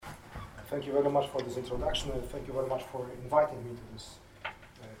Thank you very much for this introduction, and thank you very much for inviting me to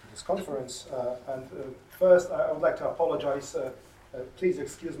this conference. First, I would like to apologize. Please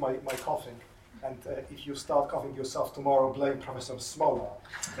excuse my coughing. And if you start coughing yourself tomorrow, blame Professor Smola.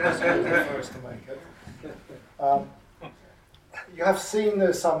 He's the first to make it. You have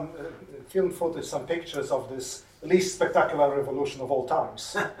seen some film footage, some pictures of this least spectacular revolution of all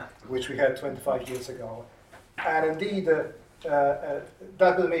times, which we had 25 years ago. And indeed,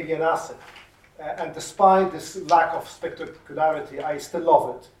 that will maybe an asset. And despite this lack of spectacularity, I still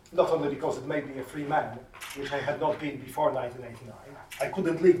love it. Not only because it made me a free man, which I had not been before 1989. I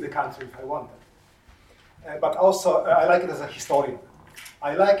couldn't leave the country if I wanted. But also, I like it as a historian.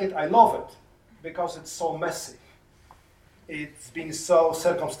 I like it, I love it, because it's so messy. It's been so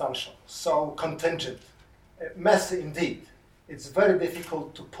circumstantial, so contingent. Messy indeed. It's very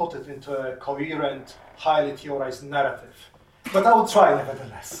difficult to put it into a coherent, highly theorized narrative. But I will try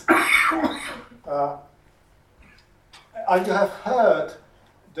nevertheless. You have heard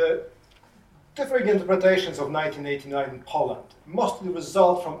the differing interpretations of 1989 in Poland mostly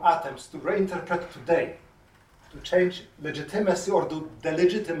result from attempts to reinterpret today, to change legitimacy or to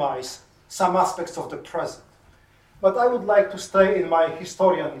delegitimize some aspects of the present. But I would like to stay in my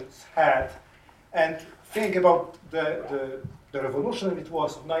historian's head and think about the revolution it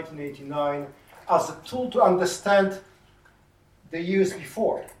was of 1989 as a tool to understand the years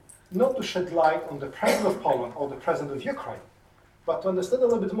before, not to shed light on the present of Poland or the present of Ukraine, but to understand a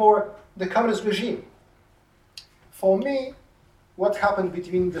little bit more the communist regime. For me, what happened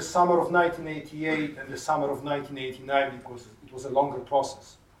between the summer of 1988 and the summer of 1989, because it was a longer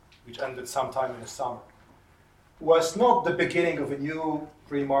process, which ended sometime in the summer, was not the beginning of a new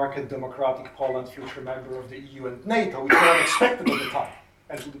free-market democratic Poland, future member of the EU and NATO, which no one expected at the time,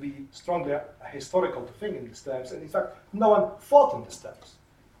 and it would be strongly historical to think in these terms. And in fact, no one thought in these terms.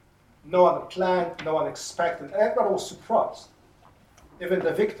 No one planned, no one expected, everyone was surprised. Even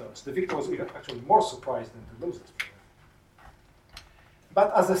the victors were actually more surprised than the losers.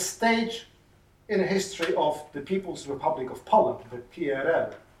 But as a stage in the history of the People's Republic of Poland, the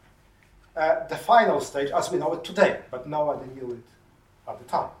PRL, the final stage as we know it today, but nobody knew it at the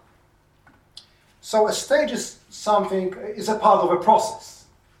time. So a stage is a part of a process,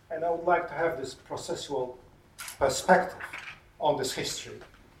 and I would like to have this processual perspective on this history.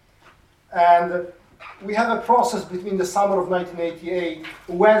 And we have a process between the summer of 1988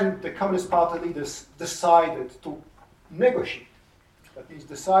 when the Communist Party leaders decided to negotiate. That means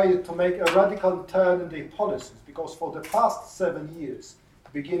decided to make a radical turn in their policies, because for the past 7 years,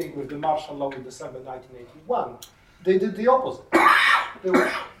 beginning with the martial law in December 1981, they did the opposite.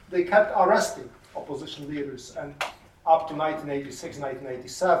 They kept arresting opposition leaders, and up to 1986,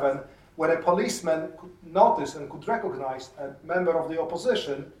 1987, when a policeman could notice and could recognize a member of the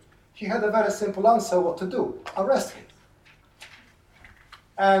opposition, he had a very simple answer what to do: arrest him.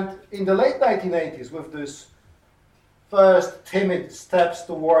 And in the late 1980s, with this first timid steps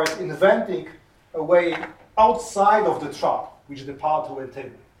toward inventing a way outside of the trap which the party went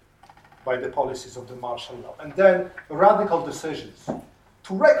in by the policies of the martial law, and then radical decisions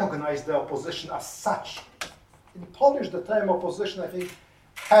to recognize the opposition as such. In Polish, the term opposition, I think,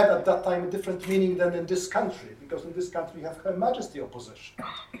 had at that time a different meaning than in this country, because in this country you have Her Majesty opposition.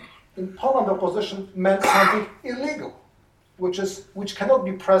 In Poland, opposition meant something illegal, which cannot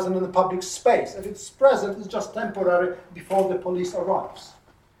be present in the public space. If it's present, it's just temporary before the police arrives.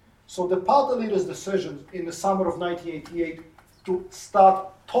 So the party leaders' decision in the summer of 1988 to start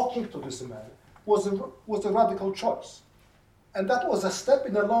talking to this man was a radical choice. And that was a step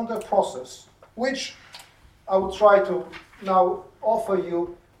in a longer process, which I will try to now offer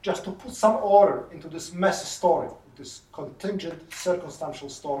you just to put some order into this messy story, this contingent, circumstantial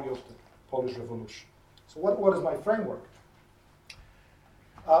story of the Polish Revolution. So what is my framework?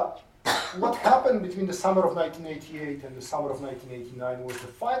 What happened between the summer of 1988 and the summer of 1989 was the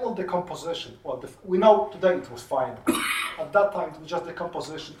final decomposition. Well, we know today it was final. At that time, it was just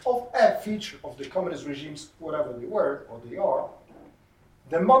decomposition of a feature of the communist regimes, wherever they were or they are,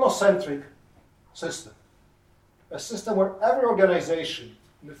 the monocentric system. A system where every organization,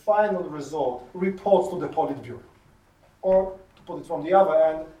 in the final result, reports to the Politburo. Or, to put it from the other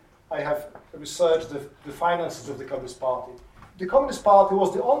end, I have researched the finances of the Communist Party. The Communist Party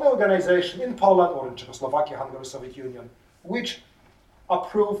was the only organization in Poland or in Czechoslovakia, Hungary, Soviet Union, which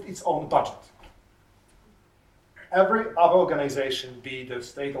approved its own budget. Every other organization, be it a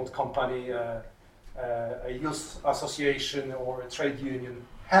state-owned company, a youth association, or a trade union,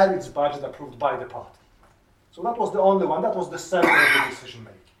 had its budget approved by the party. So that was the only one, that was the center of the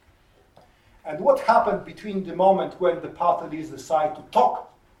decision-making. And what happened between the moment when the party leaders decided to talk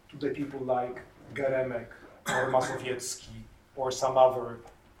to the people like Geremek or Mazowiecki or some other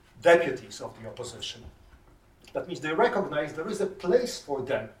deputies of the opposition. That means they recognize there is a place for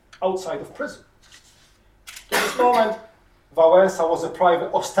them outside of prison. To this moment, Wałęsa was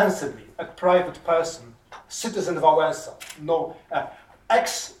ostensibly a private person, citizen Wałęsa,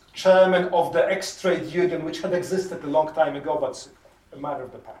 ex-chairman of the ex-trade union, which had existed a long time ago, but a matter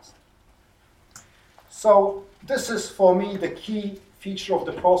of the past. So this is, for me, the key feature of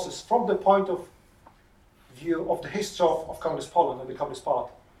the process from the point of view of the history of Communist Poland and the Communist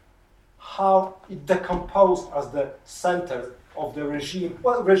Party. How it decomposed as the center of the regime.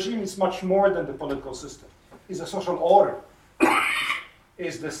 Well, regime is much more than the political system. It's a social order.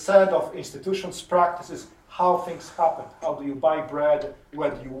 It's the set of institutions, practices, how things happen. How do you buy bread, where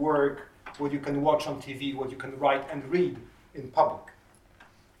do you work, what you can watch on TV, what you can write and read in public.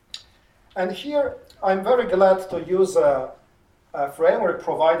 And here, I'm very glad to use a framework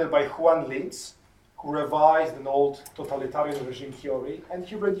provided by Juan Linz, who revised an old totalitarian regime theory, and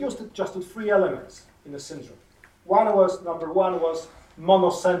he reduced it just to 3 elements in a syndrome. Number one was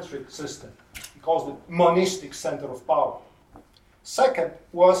monocentric system. He calls it monistic center of power. Second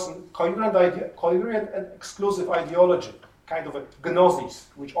was coherent and exclusive ideology, kind of a gnosis,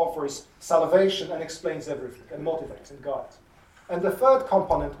 which offers salvation and explains everything, and motivates and guides. And the third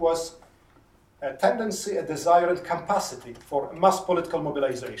component was a tendency, a desire, and capacity for mass political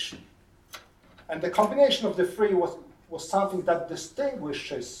mobilization. And the combination of the 3 was something that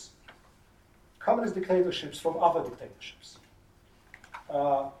distinguishes communist dictatorships from other dictatorships.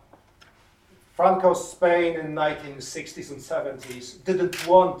 Franco's Spain in the 1960s and 70s didn't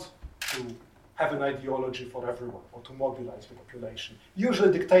want to have an ideology for everyone or to mobilize the population.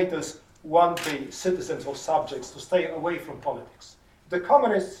 Usually dictators want the citizens or subjects to stay away from politics. The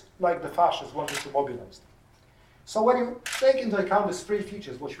communists, like the fascists, wanted to mobilize them. So when you take into account these 3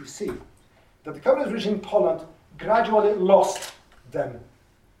 features, what we see, that the communist regime in Poland gradually lost them.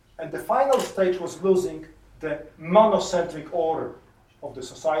 And the final stage was losing the monocentric order of the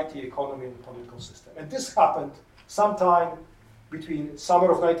society, economy, and political system. And this happened sometime between summer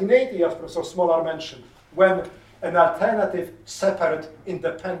of 1980, as Professor Smolar mentioned, when an alternative, separate,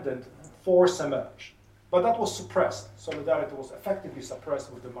 independent force emerged. But that was suppressed. Solidarity was effectively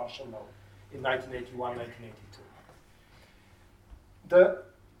suppressed with the martial law in 1981, 1982. The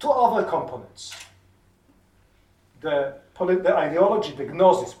 2 other components, the ideology, the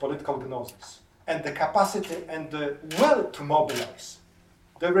gnosis, political gnosis, and the capacity and the will to mobilize,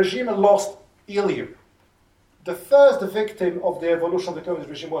 the regime lost earlier. The first victim of the evolution of the communist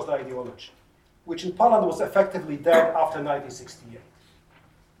regime was the ideology, which in Poland was effectively dead after 1968.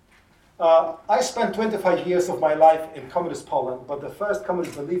 I spent 25 years of my life in communist Poland, but the first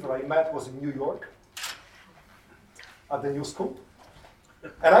communist believer I met was in New York at the New School.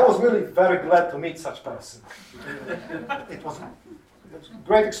 And I was really very glad to meet such a person. It was a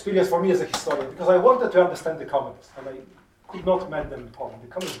great experience for me as a historian, because I wanted to understand the communists, and I could not meet them in Poland, the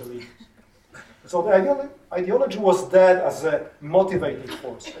communist believers. So the ideology was dead as a motivating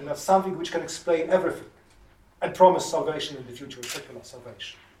force, and as something which can explain everything, and promise salvation in the future, secular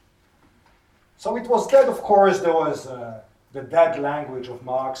salvation. So it was dead, of course. There was the dead language of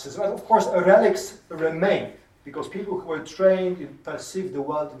Marxism, and of course relics remained, because people who were trained in perceive the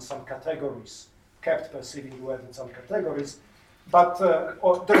world in some categories, kept perceiving the world in some categories, but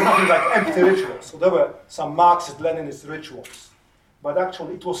there's nothing like empty rituals. So there were some Marxist-Leninist rituals, but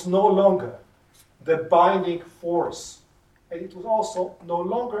actually it was no longer the binding force, and it was also no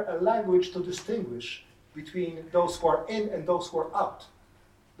longer a language to distinguish between those who are in and those who are out.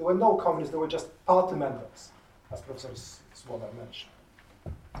 There were no communists, there were just party members, as Professor Smolar mentioned.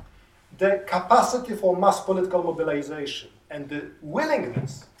 The capacity for mass political mobilization and the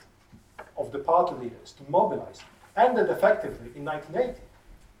willingness of the party leaders to mobilize ended effectively in 1980,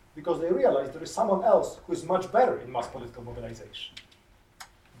 because they realized there is someone else who is much better in mass political mobilization.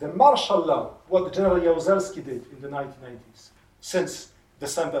 The martial law, what General Jaruzelski did in the 1980s, since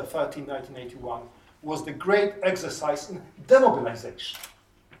December 13, 1981, was the great exercise in demobilization.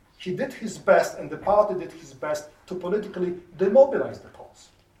 He did his best, and the party did his best to politically demobilize the Poles.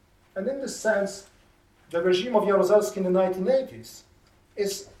 And in this sense, the regime of Jaruzelski in the 1980s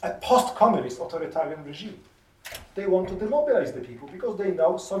is a post-communist authoritarian regime. They want to demobilize the people because they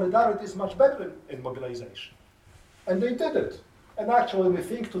know solidarity is much better in mobilization. And they did it. And actually, we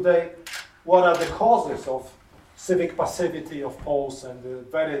think today, what are the causes of civic passivity of Poles and the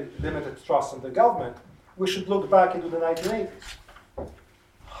very limited trust in the government? We should look back into the 1980s.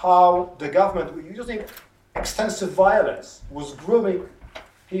 How the government, using extensive violence, was grooming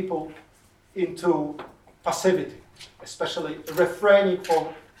people into passivity, especially refraining from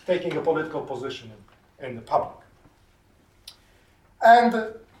taking a political position in the public.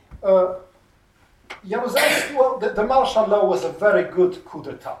 And Jaruzelski, well, the martial law was a very good coup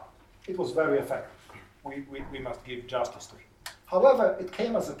d'etat. It was very effective. We must give justice to him. However, it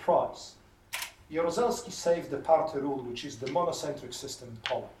came as a price. Jaruzelski saved the party rule, which is the monocentric system in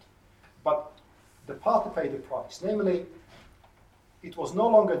Poland. But the party paid the price. Namely, it was no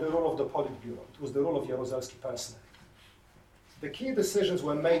longer the rule of the Politburo. It was the rule of Jaruzelski personally. The key decisions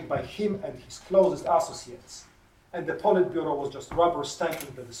were made by him and his closest associates, and the Politburo was just rubber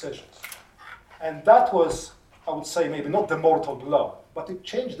stamping the decisions. And that was, I would say, maybe not the mortal blow, but it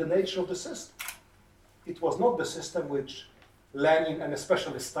changed the nature of the system. It was not the system which Lenin and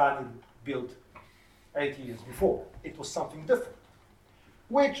especially Stalin built 80 years before. It was something different,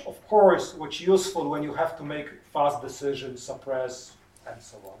 which, of course, was useful when you have to make fast decisions, suppress, and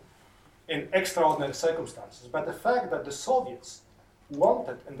so on, in extraordinary circumstances. But the fact that the Soviets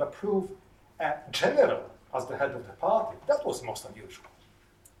wanted and approved a general as the head of the party, that was most unusual,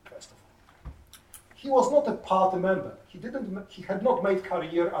 first of all. He was not a party member. He had not made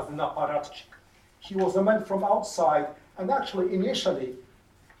career as an apparatchik. He was a man from outside, and actually, initially,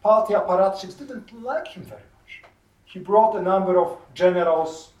 party apparatchiks didn't like him very much. He brought a number of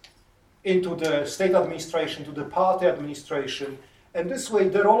generals into the state administration, to the party administration, and this way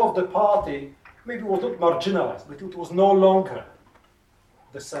the role of the party maybe was not marginalized, but it was no longer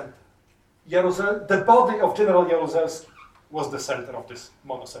the center. The body of General Jaruzelski was the center of this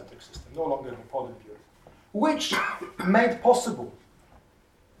monocentric system, no longer the Politburo, which made possible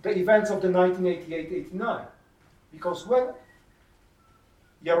the events of the 1988-89, because when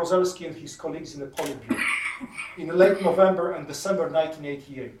Jaruzelski and his colleagues in the Politburo in late November and December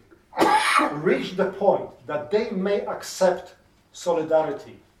 1988 reached the point that they may accept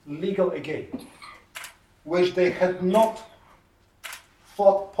solidarity, legal again, which they had not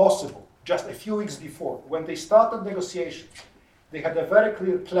thought possible just a few weeks before. When they started negotiations, they had a very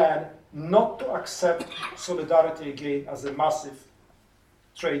clear plan not to accept solidarity again as a massive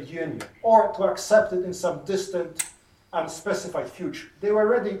trade union, or to accept it in some distant, unspecified future. They were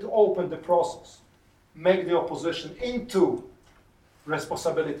ready to open the process, make the opposition into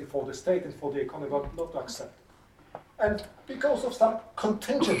responsibility for the state and for the economy, but not to accept it. And because of some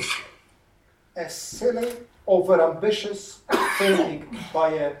contingency, a silly, overambitious thinking by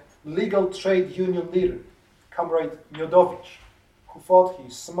a legal trade union leader, Comrade Miodowicz, who thought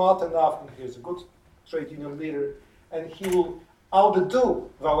he's smart enough and he's a good trade union leader, and he will outdo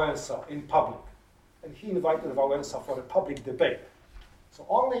Wałęsa in public. And he invited Wałęsa for a public debate. So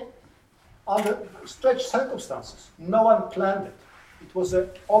only under stretched circumstances. No one planned it. It was an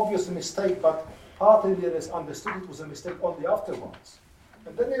obvious mistake, but party leaders understood it was a mistake only afterwards.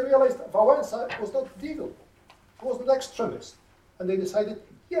 And then they realized that Wałęsa was not legal. He was an extremist. And they decided,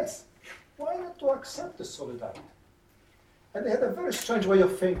 yes, why not to accept the solidarity? And they had a very strange way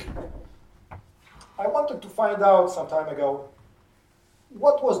of thinking. I wanted to find out some time ago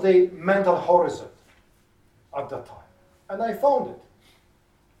what was the mental horizon at that time. And I found it.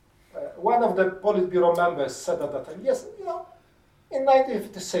 One of the Politburo members said at that time, yes, in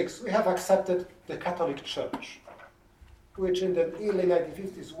 1956 we have accepted the Catholic Church, which in the early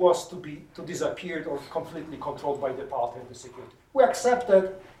 1950s was to disappear or completely controlled by the party and the security. We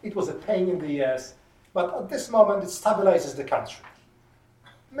accepted it was a pain in the ass, but at this moment it stabilizes the country.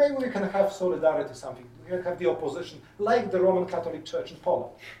 Maybe we can have solidarity, something. We can have the opposition, like the Roman Catholic Church in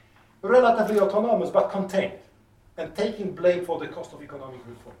Poland, relatively autonomous but contained, and taking blame for the cost of economic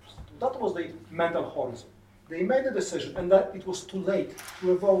reforms. That was the mental horizon. They made a decision, and that it was too late to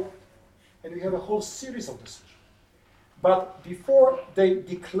revoke, and we have a whole series of decisions. But before they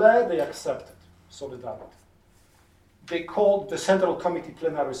declared they accepted solidarity, they called the Central Committee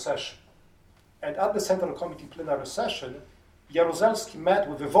plenary session. And at the Central Committee plenary session, Jaruzelski met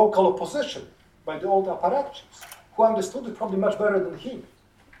with the vocal opposition by the old apparatchiks, who understood it probably much better than him,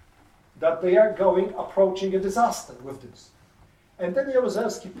 that they are approaching a disaster with this. And then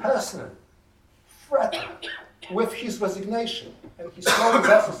Jaruzelski personally threatened with his resignation, and his close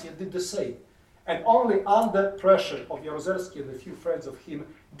associate did the same. And only under pressure of Jaruzelski and a few friends of him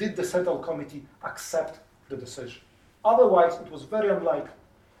did the Central Committee accept the decision. Otherwise, it was very unlikely.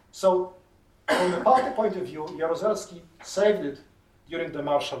 So, from the party point of view, Jaruzelski saved it during the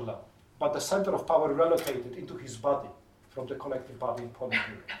martial law, but the center of power relocated into his body from the collective body in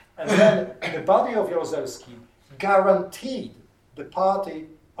Politburo. And then the body of Jaruzelski guaranteed the party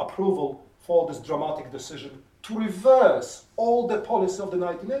approval for this dramatic decision to reverse all the policy of the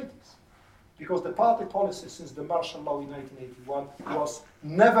 1980s. Because the party policy since the martial law in 1981 was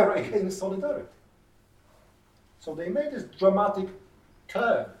never against solidarity. So they made this dramatic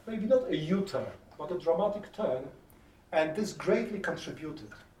turn, maybe not a U-turn, but a dramatic turn, and this greatly contributed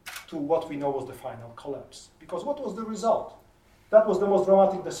to what we know was the final collapse. Because what was the result? That was the most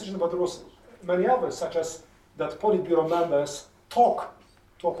dramatic decision, but there was many others, such as that Politburo members talk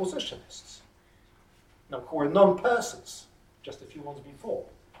to oppositionists, who were non-persons just a few months before.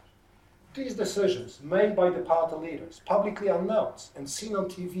 These decisions, made by the party leaders, publicly announced and seen on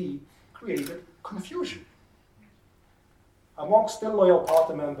TV, created confusion among still loyal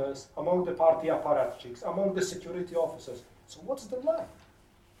party members, among the party apparatchiks, among the security officers. So what's the line?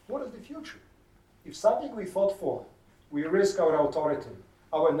 What is the future? If something we fought for, we risk our authority,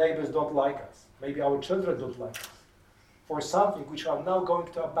 our neighbors don't like us, maybe our children don't like us, for something which we are now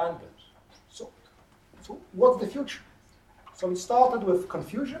going to abandon. So what's the future? So it started with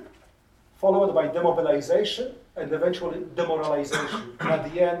confusion, followed by demobilization, and eventually demoralization. And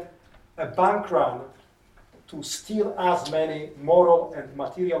at the end, a bank run to steal as many moral and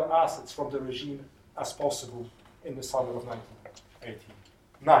material assets from the regime as possible in the summer of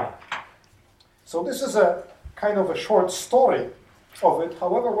 1989. So this is a kind of a short story of it.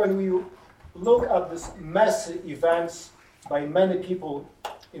 However, when we look at these messy events by many people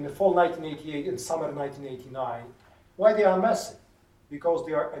in the fall 1988 and summer 1989, why they are messy? Because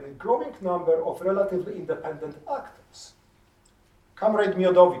there are a growing number of relatively independent actors. Comrade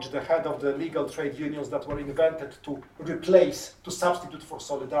Miodowicz, the head of the legal trade unions that were invented to substitute for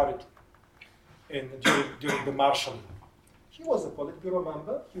Solidarity during the martial law. He was a Politburo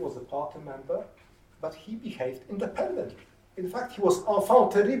member, he was a party member, but he behaved independently. In fact, he was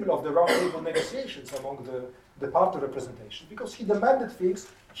enfant terrible of the roundtable negotiations among the party representation because he demanded things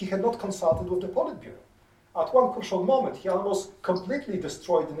he had not consulted with the Politburo. At one crucial moment, he almost completely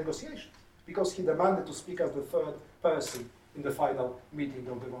destroyed the negotiations because he demanded to speak as the third person in the final meeting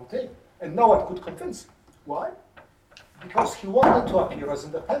of the roundtable. And no one could convince him. Why? Because he wanted to appear as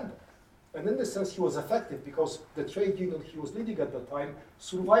independent. And in this sense, he was effective because the trade union he was leading at the time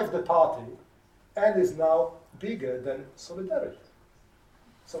survived the party and is now bigger than Solidarity.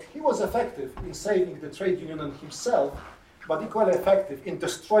 So he was effective in saving the trade union and himself, but equally effective in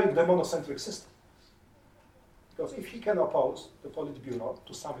destroying the monocentric system. Because if he can oppose the Politburo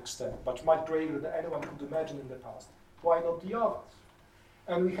to some extent, but much greater than anyone could imagine in the past, why not the others?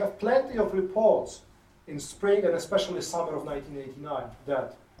 And we have plenty of reports in spring and especially summer of 1989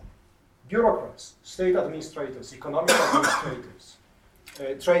 that bureaucrats, state administrators, economic administrators,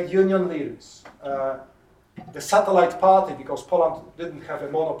 trade union leaders, the satellite party, because Poland didn't have a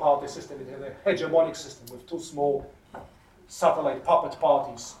monoparty system, it had a hegemonic system with two small satellite puppet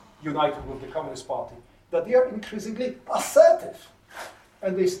parties united with the Communist Party, that they are increasingly assertive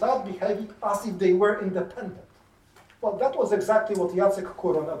and they start behaving as if they were independent. Well, that was exactly what Jacek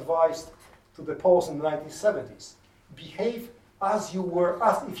Kuron advised to the Poles in the 1970s. Behave as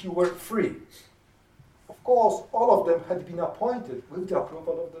if you were free. Of course, all of them had been appointed with the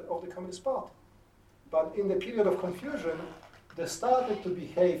approval of the Communist Party. But in the period of confusion, they started to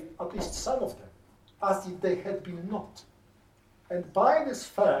behave, at least some of them, as if they had been not. And by this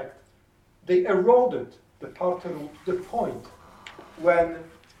fact, they eroded the party rule to the point when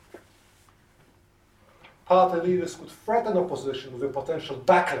party leaders could threaten opposition with a potential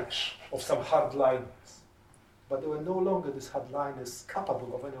backlash of some hardliners. But they were no longer these hardliners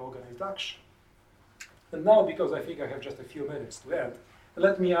capable of any organized action. And now, because I think I have just a few minutes to end,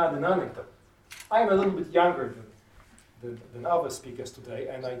 let me add an anecdote. I'm a little bit younger than other speakers today,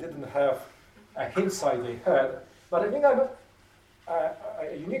 and I didn't have a hindsight they had, but I think I'm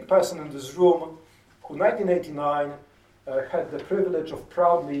a unique person in this room who, 1989, had the privilege of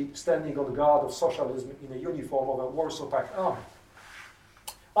proudly standing on guard of socialism in a uniform of a Warsaw Pact army.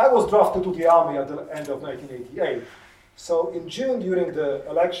 I was drafted to the army at the end of 1988. So in June, during the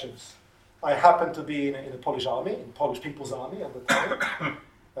elections, I happened to be in the Polish army, in Polish People's Army at the time.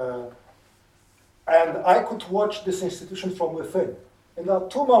 And I could watch this institution from within. And there are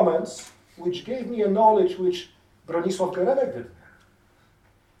two moments which gave me a knowledge which Bronisław Geremek didn't.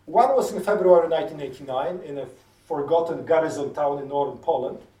 One was in February 1989 in a forgotten garrison town in northern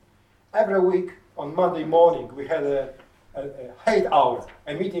Poland. Every week on Monday morning we had a hate hour,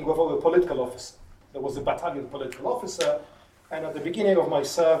 a meeting with our political officer. There was a battalion political officer, and at the beginning of my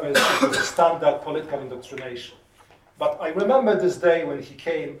service it was a standard political indoctrination. But I remember this day when he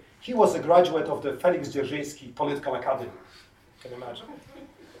came. He was a graduate of the Felix Dzierżyński Political Academy, can you imagine?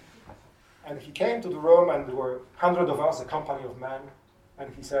 And he came to the room, and there were 100 of us, a company of men,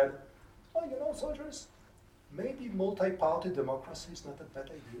 and he said, "Oh, you know, soldiers, maybe multi-party democracy is not a bad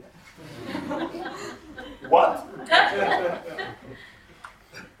idea." What?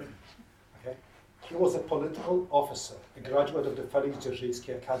 Okay. he was a political officer, a graduate of the Felix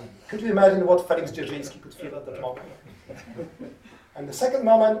Dzerzhinsky Academy. Could you imagine what Felix Dzerzhinsky could feel at that moment? And the second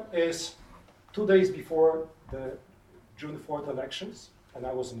moment is 2 days before the June 4th elections, and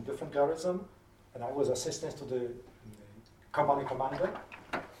I was in a different garrison, and I was assistant to the company commander.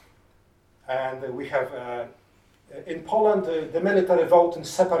 And we have, in Poland, the military vote in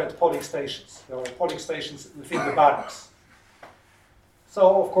separate polling stations. There are polling stations within the barracks.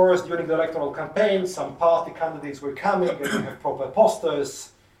 So, of course, during the electoral campaign, some party candidates were coming, and we have proper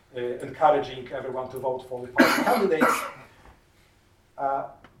posters encouraging everyone to vote for the party candidates.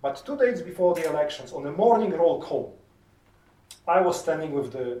 But 2 days before the elections, on the morning roll call, I was standing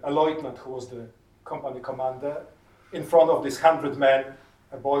with a lieutenant who was the company commander in front of these 100 men,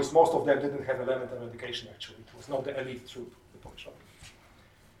 boys. Most of them didn't have elementary education, actually. It was not the elite troop, the Polish army.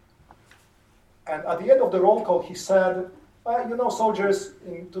 And at the end of the roll call, he said, you know, soldiers,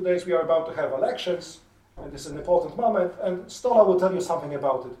 in 2 days we are about to have elections, and this is an important moment, and Stola will tell you something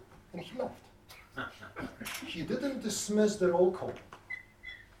about it. And he left. He didn't dismiss the roll call.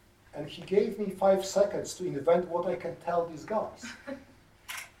 And he gave me 5 seconds to invent what I can tell these guys.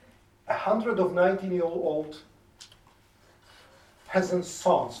 100 of 19-year-old peasant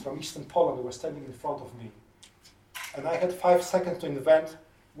sons from Eastern Poland were standing in front of me. And I had 5 seconds to invent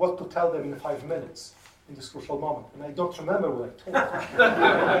what to tell them in 5 minutes in this crucial moment. And I don't remember what I told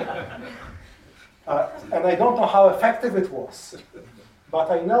them. And I don't know how effective it was.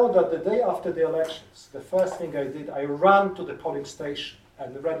 But I know that the day after the elections, the first thing I did, I ran to the polling station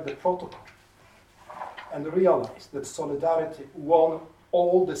and read the protocol and realized that Solidarity won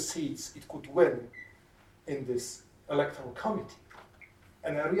all the seats it could win in this electoral committee.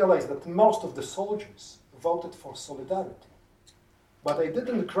 And I realized that most of the soldiers voted for Solidarity. But I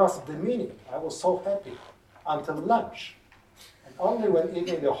didn't grasp the meaning. I was so happy until lunch. And only when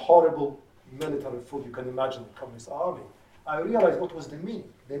eating the horrible military food you can imagine in the Communist Army, I realized what was the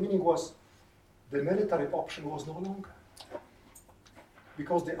meaning. The meaning was the military option was no longer.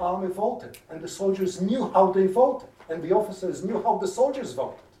 Because the army voted, and the soldiers knew how they voted, and the officers knew how the soldiers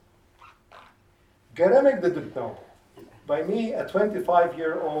voted. Geremek didn't know. By me, a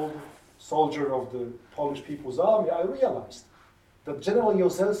 25-year-old soldier of the Polish People's Army, I realized that General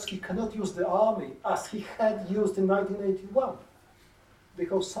Jaruzelski cannot use the army as he had used in 1981,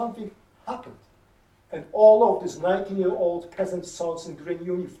 because something happened. And all of these 19-year-old peasant sons in green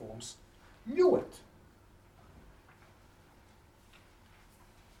uniforms knew it.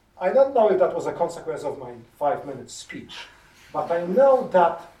 I don't know if that was a consequence of my 5-minute speech, but I know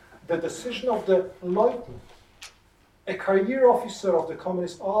that the decision of the lieutenant, a career officer of the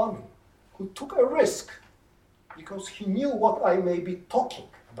Communist Army, who took a risk because he knew what I may be talking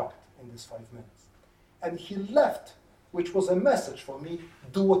about in these 5 minutes, and he left, which was a message for me,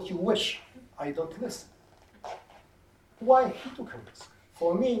 do what you wish, I don't listen. Why he took a risk?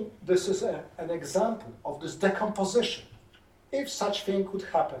 For me, this is an example of this decomposition. If such thing could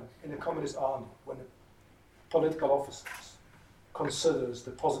happen in the Communist Army, when a political officer considers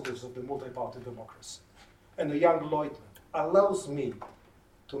the positives of the multi-party democracy, and a young lieutenant allows me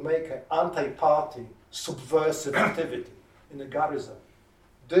to make an anti-party subversive activity in a garrison,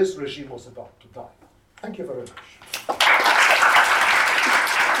 this regime was about to die. Thank you very much.